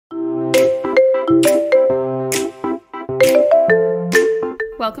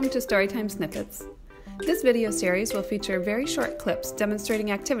welcome to Storytime Snippets. This video series will feature very short clips demonstrating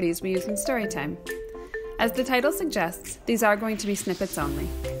activities we use in Storytime. As the title suggests, these are going to be snippets only.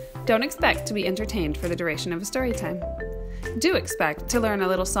 Don't expect to be entertained for the duration of a story time. Do expect to learn a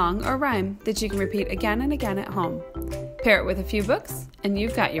little song or rhyme that you can repeat again and again at home. Pair it with a few books, and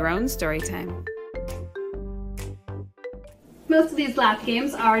you've got your own story time. Most of these lap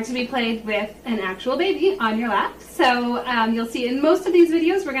games are to be played with an actual baby on your lap. So you'll see in most of these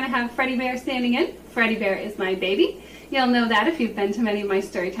videos we're going to have Freddy Bear standing in. Freddy Bear is my baby. You'll know that if you've been to many of my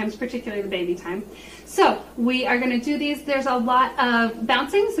story times, particularly the baby time. So we are going to do these. There's a lot of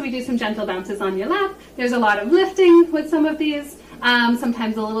bouncing, so we do some gentle bounces on your lap. There's a lot of lifting with some of these,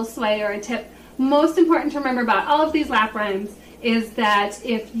 sometimes a little sway or a tip. Most important to remember about all of these lap rhymes is that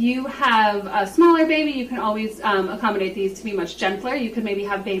if you have a smaller baby, you can always accommodate these to be much gentler. You could maybe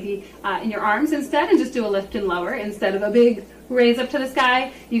have baby in your arms instead and just do a lift and lower instead of a big raise up to the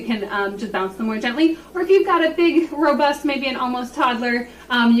sky. You can just bounce them more gently. Or if you've got a big, robust, maybe an almost toddler,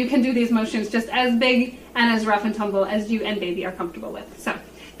 you can do these motions just as big and as rough and tumble as you and baby are comfortable with. So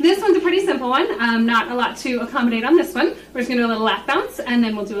this one's a pretty simple one. Not a lot to accommodate on this one. We're just going to do a little lap bounce and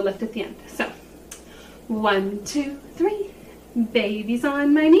then we'll do a lift at the end. So 1, 2, 3. Baby's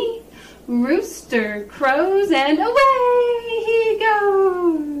on my knee, Rooster crows, and away he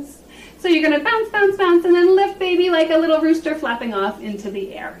goes. So you're going to bounce, bounce, bounce, and then lift baby like a little rooster flapping off into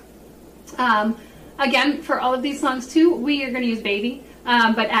the air. Again, for all of these songs too, we are going to use baby.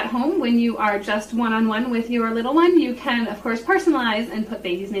 But at home, when you are just one-on-one with your little one, you can, of course, personalize and put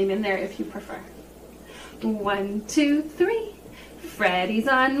baby's name in there if you prefer. 1, 2, 3, Freddy's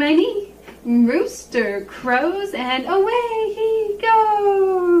on my knee. Rooster crows and away he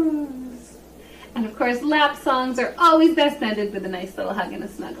goes. And of course, lap songs are always best ended with a nice little hug and a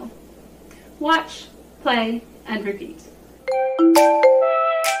snuggle. Watch, play, and repeat.